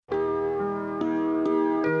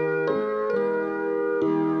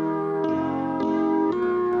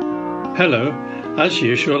Hello, as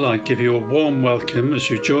usual I give you a warm welcome as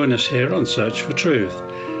you join us here on Search for Truth.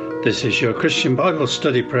 This is your Christian Bible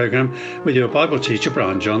study programme with your Bible teacher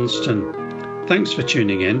Brian Johnston. Thanks for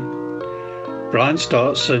tuning in. Brian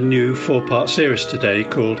starts a new 4-part series today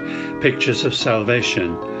called Pictures of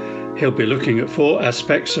Salvation. He'll be looking at 4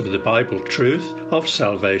 aspects of the Bible truth of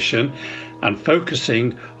salvation and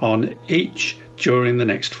focusing on each during the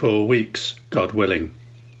next 4 weeks, God willing.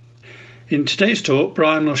 In today's talk,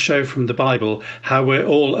 Brian will show from the Bible how we're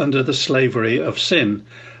all under the slavery of sin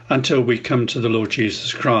until we come to the Lord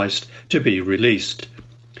Jesus Christ to be released.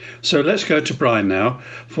 So let's go to Brian now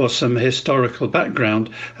for some historical background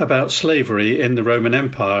about slavery in the Roman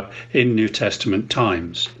Empire in New Testament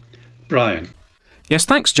times. Brian. Yes,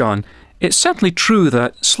 thanks, John. It's certainly true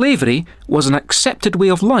that slavery was an accepted way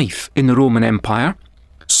of life in the Roman Empire,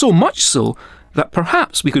 so much so that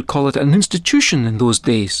perhaps we could call it an institution in those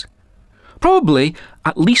days. Probably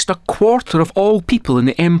at least a quarter of all people in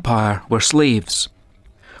the empire were slaves.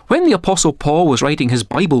 When the Apostle Paul was writing his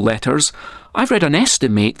Bible letters, I've read an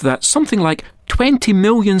estimate that something like 20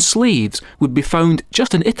 million slaves would be found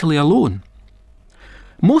just in Italy alone.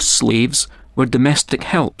 Most slaves were domestic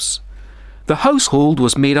helps. The household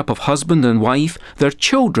was made up of husband and wife, their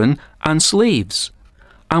children and slaves,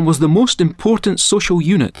 and was the most important social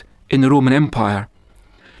unit in the Roman Empire.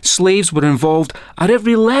 Slaves were involved at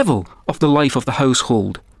every level of the life of the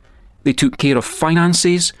household. They took care of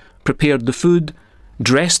finances, prepared the food,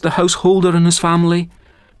 dressed the householder and his family,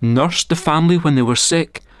 nursed the family when they were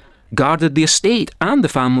sick, guarded the estate and the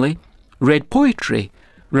family, read poetry,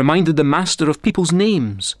 reminded the master of people's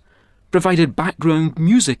names, provided background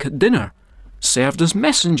music at dinner, served as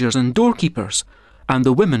messengers and doorkeepers, and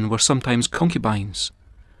the women were sometimes concubines.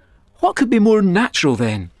 What could be more natural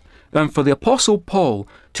then than for the Apostle Paul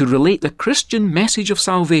to relate the Christian message of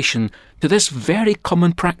salvation to this very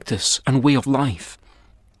common practice and way of life?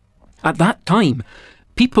 At that time,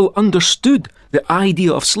 people understood the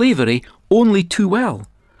idea of slavery only too well,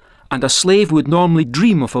 and a slave would normally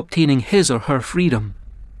dream of obtaining his or her freedom.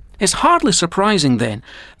 It's hardly surprising then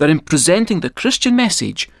that in presenting the Christian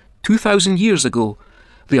message 2,000 years ago,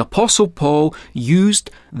 the Apostle Paul used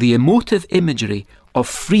the emotive imagery of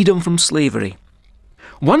freedom from slavery.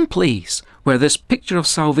 One place where this picture of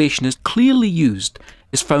salvation is clearly used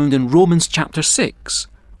is found in Romans chapter 6,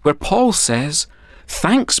 where Paul says,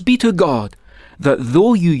 "Thanks be to God that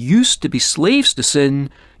though you used to be slaves to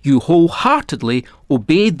sin, you wholeheartedly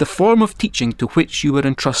obeyed the form of teaching to which you were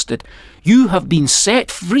entrusted. You have been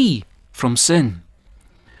set free from sin."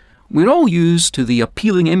 We're all used to the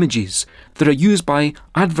appealing images that are used by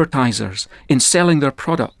advertisers in selling their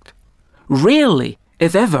product. Rarely,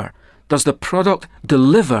 if ever, does the product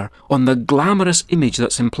deliver on the glamorous image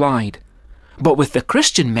that's implied. But with the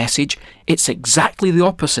Christian message, it's exactly the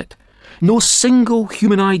opposite. No single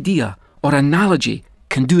human idea or analogy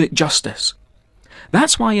can do it justice.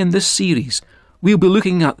 That's why in this series, we'll be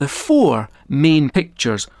looking at the 4 main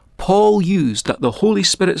pictures Paul used at the Holy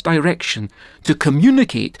Spirit's direction to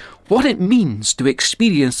communicate what it means to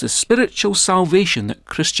experience the spiritual salvation that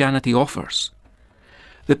Christianity offers.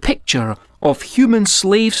 The picture of human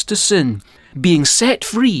slaves to sin being set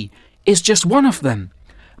free is just one of them,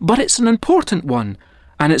 but it's an important one,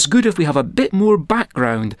 and it's good if we have a bit more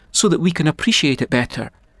background so that we can appreciate it better.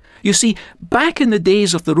 You see, back in the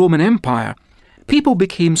days of the Roman Empire, people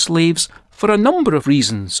became slaves for a number of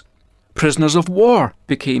reasons. Prisoners of war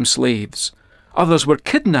became slaves. Others were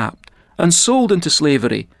kidnapped and sold into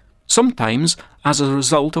slavery, sometimes as a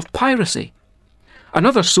result of piracy.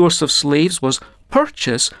 Another source of slaves was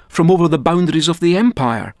purchase from over the boundaries of the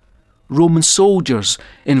empire. Roman soldiers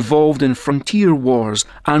involved in frontier wars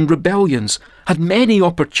and rebellions had many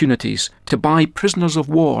opportunities to buy prisoners of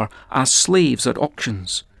war as slaves at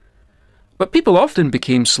auctions. But people often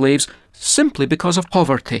became slaves simply because of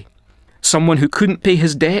poverty. Someone who couldn't pay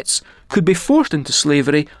his debts could be forced into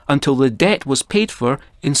slavery until the debt was paid for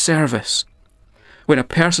in service. When a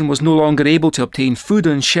person was no longer able to obtain food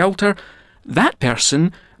and shelter, that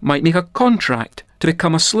person might make a contract to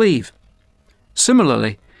become a slave.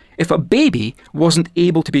 Similarly, if a baby wasn't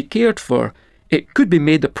able to be cared for, it could be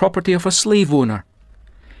made the property of a slave owner.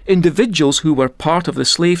 Individuals who were part of the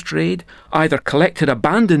slave trade either collected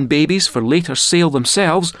abandoned babies for later sale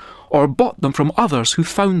themselves or bought them from others who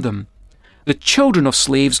found them. The children of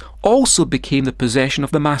slaves also became the possession of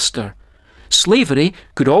the master. Slavery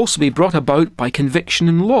could also be brought about by conviction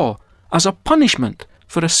in law as a punishment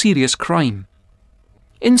for a serious crime.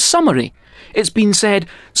 In summary, it's been said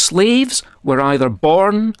slaves were either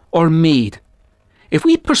born or made. If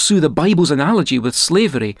we pursue the Bible's analogy with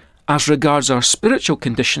slavery as regards our spiritual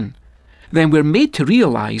condition, then we're made to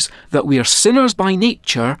realise that we are sinners by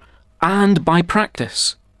nature and by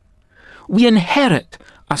practice. We inherit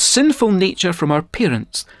a sinful nature from our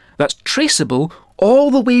parents that's traceable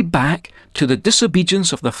all the way back to the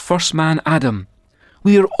disobedience of the first man, Adam.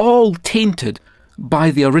 We are all tainted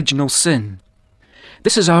by the original sin.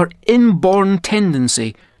 This is our inborn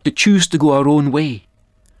tendency to choose to go our own way.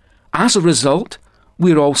 As a result,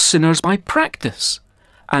 we are all sinners by practice,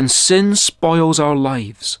 and sin spoils our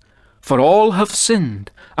lives. For all have sinned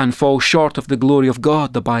and fall short of the glory of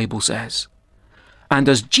God, the Bible says. And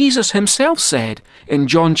as Jesus himself said in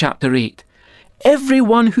John chapter 8,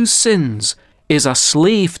 everyone who sins is a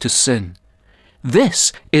slave to sin.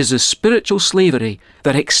 This is a spiritual slavery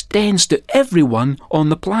that extends to everyone on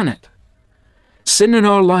the planet. Sin in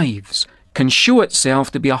our lives can show itself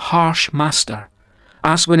to be a harsh master,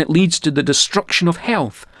 as when it leads to the destruction of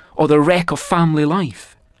health or the wreck of family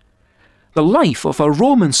life. The life of a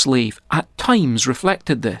Roman slave at times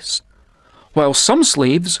reflected this. While some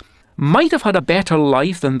slaves might have had a better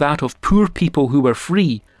life than that of poor people who were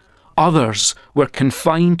free, others were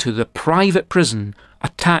confined to the private prison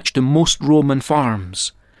attached to most Roman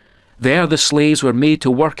farms. There the slaves were made to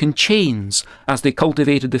work in chains as they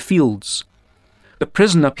cultivated the fields. The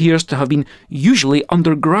prison appears to have been usually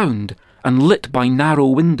underground and lit by narrow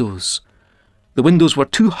windows. The windows were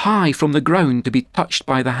too high from the ground to be touched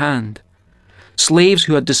by the hand. Slaves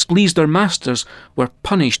who had displeased their masters were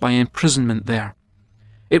punished by imprisonment there.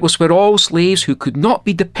 It was where all slaves who could not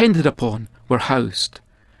be depended upon were housed.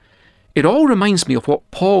 It all reminds me of what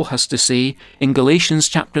Paul has to say in Galatians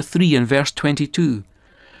chapter 3 and verse 22.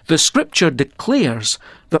 The scripture declares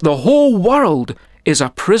that the whole world is a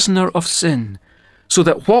prisoner of sin, so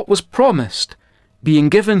that what was promised, being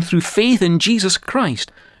given through faith in Jesus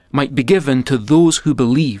Christ, might be given to those who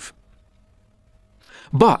believe.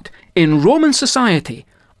 But in Roman society,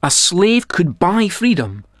 a slave could buy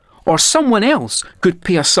freedom, or someone else could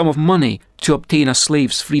pay a sum of money to obtain a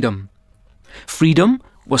slave's freedom. Freedom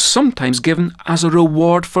was sometimes given as a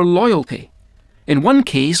reward for loyalty. In one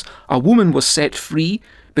case, a woman was set free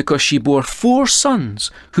because she bore 4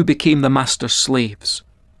 sons who became the master's slaves.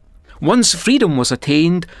 Once freedom was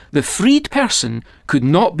attained, the freed person could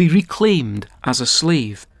not be reclaimed as a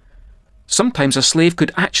slave. Sometimes a slave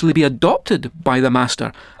could actually be adopted by the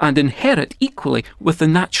master and inherit equally with the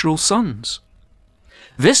natural sons.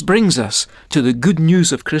 This brings us to the good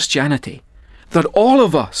news of Christianity, that all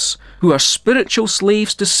of us who are spiritual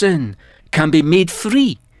slaves to sin can be made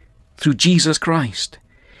free through Jesus Christ.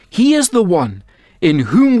 He is the one in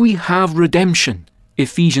whom we have redemption,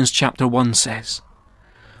 Ephesians chapter 1 says.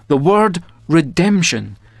 The word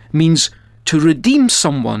redemption means to redeem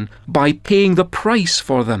someone by paying the price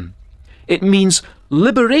for them. It means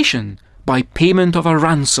liberation by payment of a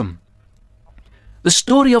ransom. The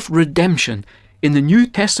story of redemption in the New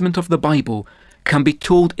Testament of the Bible can be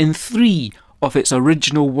told in 3 of its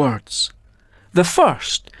original words. The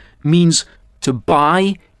first means to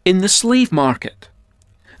buy in the slave market.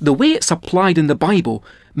 The way it's applied in the Bible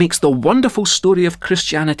makes the wonderful story of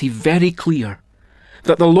Christianity very clear,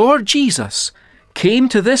 that the Lord Jesus came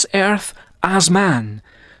to this earth as man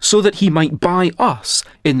so that he might buy us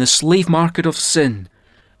in the slave market of sin.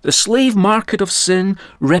 The slave market of sin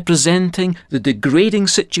representing the degrading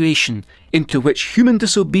situation into which human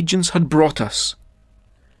disobedience had brought us.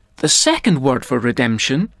 The second word for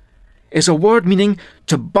redemption is a word meaning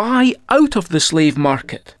to buy out of the slave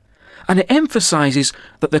market, and it emphasises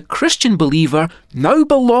that the Christian believer now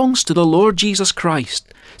belongs to the Lord Jesus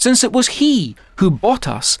Christ, since it was he who bought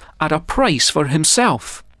us at a price for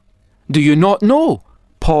himself. Do you not know,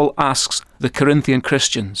 Paul asks the Corinthian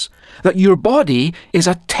Christians, that your body is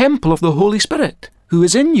a temple of the Holy Spirit, who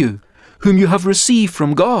is in you, whom you have received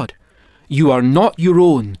from God? You are not your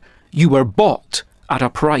own. You were bought at a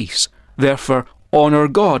price. Therefore, honour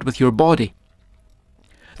God with your body.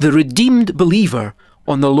 The redeemed believer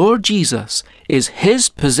on the Lord Jesus is his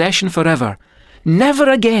possession forever, never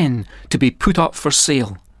again to be put up for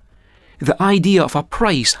sale. The idea of a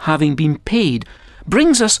price having been paid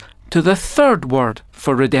brings us to the third word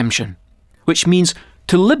for redemption, which means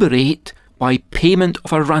to liberate by payment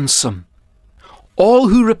of a ransom. All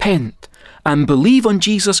who repent and believe on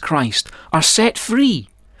Jesus Christ are set free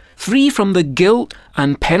from the guilt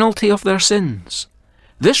and penalty of their sins.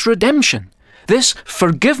 This redemption, this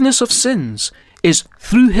forgiveness of sins, is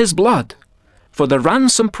through his blood. For the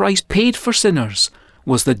ransom price paid for sinners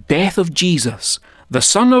was the death of Jesus, the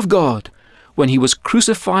Son of God, when he was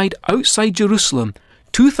crucified outside Jerusalem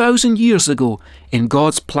 2,000 years ago in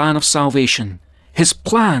God's plan of salvation, his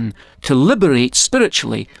plan to liberate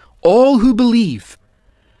spiritually all who believe.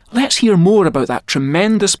 Let's hear more about that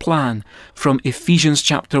tremendous plan from Ephesians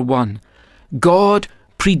chapter 1. God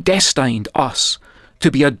predestined us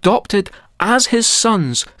to be adopted as his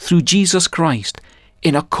sons through Jesus Christ,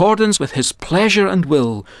 in accordance with his pleasure and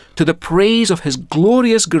will, to the praise of his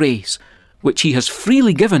glorious grace, which he has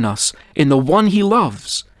freely given us in the one he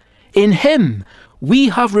loves. In him we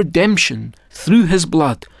have redemption through his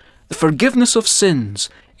blood, the forgiveness of sins,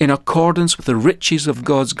 in accordance with the riches of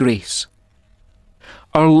God's grace.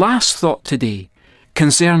 Our last thought today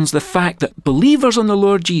concerns the fact that believers in the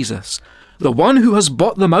Lord Jesus, the one who has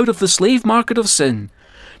bought them out of the slave market of sin,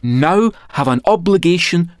 now have an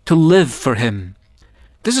obligation to live for him.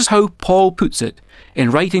 This is how Paul puts it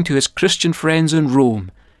in writing to his Christian friends in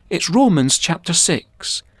Rome. It's Romans chapter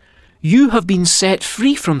 6. You have been set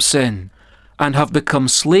free from sin and have become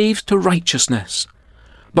slaves to righteousness.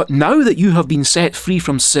 But now that you have been set free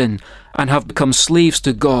from sin and have become slaves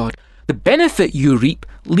to God, the benefit you reap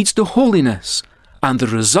leads to holiness, and the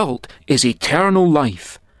result is eternal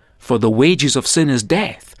life. For the wages of sin is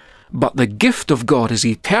death, but the gift of God is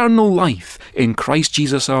eternal life in Christ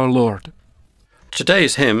Jesus our Lord.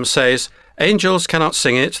 Today's hymn says, "Angels cannot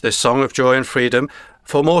sing it, this song of joy and freedom,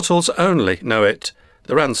 for mortals only know it,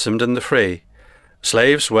 the ransomed and the free.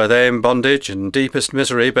 Slaves were they in bondage and deepest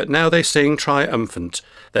misery, but now they sing triumphant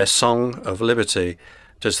their song of liberty.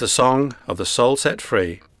 'Tis the song of the soul set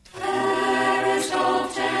free." Fairest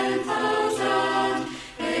of 10,000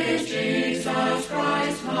 is Jesus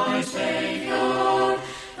Christ my Saviour,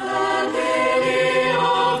 the lily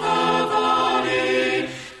of the valley,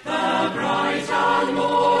 the bright and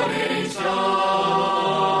morning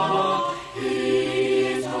star.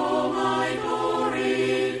 He is all my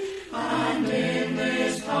glory, and in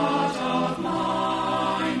this heart of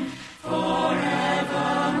mine,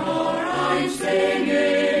 forevermore I'm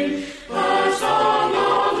singing the song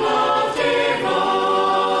of love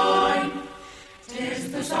divine.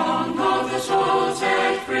 'Tis the song of the soul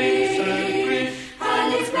set free,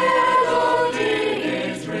 and its melody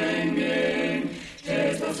is ringing.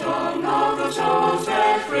 'Tis the song of the soul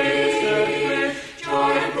set free,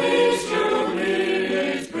 joy and peace to me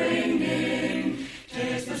is bringing.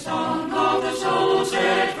 'Tis the song of the soul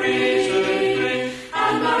set free,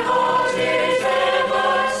 and my heart is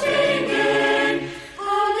ever singing.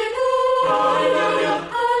 Hallelujah,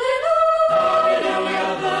 hallelujah,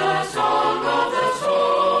 hallelujah, the song of the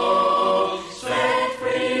soul set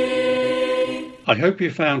free. I hope you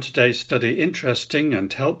found today's study interesting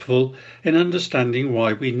and helpful in understanding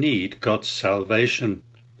why we need God's salvation.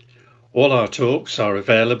 All our talks are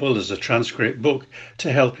available as a transcript book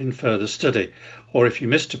to help in further study, or if you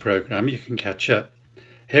missed a programme, you can catch up.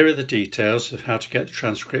 Here are the details of how to get the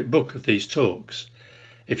transcript book of these talks.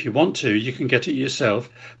 If you want to, you can get it yourself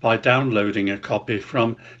by downloading a copy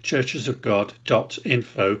from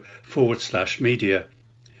churchesofgod.info/media.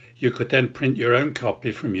 You could then print your own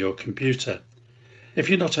copy from your computer. If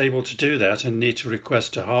you're not able to do that and need to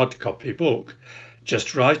request a hard copy book,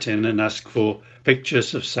 just write in and ask for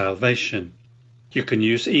Pictures of Salvation. You can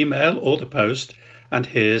use email or the post, and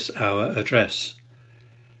here's our address.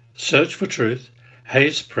 Search for Truth,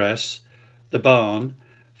 Hayes Press, The Barn,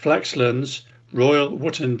 Flaxlands, Royal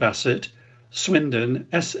Wootton Bassett, Swindon,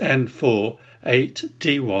 SN4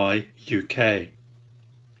 8DY, UK.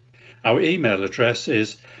 Our email address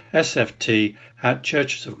is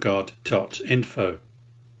sft@churchesofgod.info.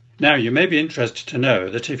 Now, you may be interested to know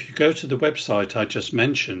that if you go to the website I just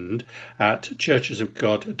mentioned at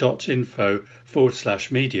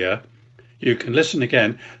churchesofgod.info/media, you can listen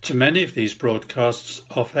again to many of these broadcasts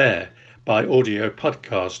off air by audio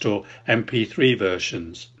podcast or MP3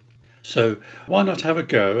 versions. So why not have a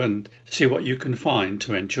go and see what you can find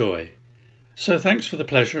to enjoy? So thanks for the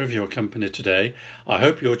pleasure of your company today. I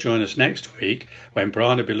hope you'll join us next week when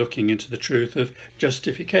Brian will be looking into the truth of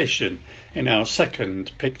justification in our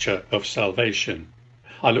second picture of salvation.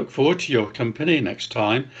 I look forward to your company next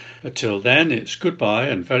time. Until then, it's goodbye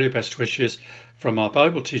and very best wishes from our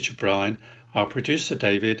Bible teacher Brian, our producer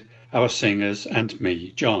David, our singers and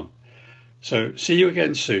me, John. So see you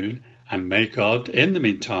again soon, and may God, in the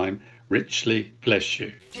meantime, richly bless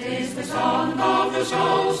you. 'Tis the song of the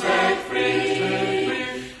soul set free.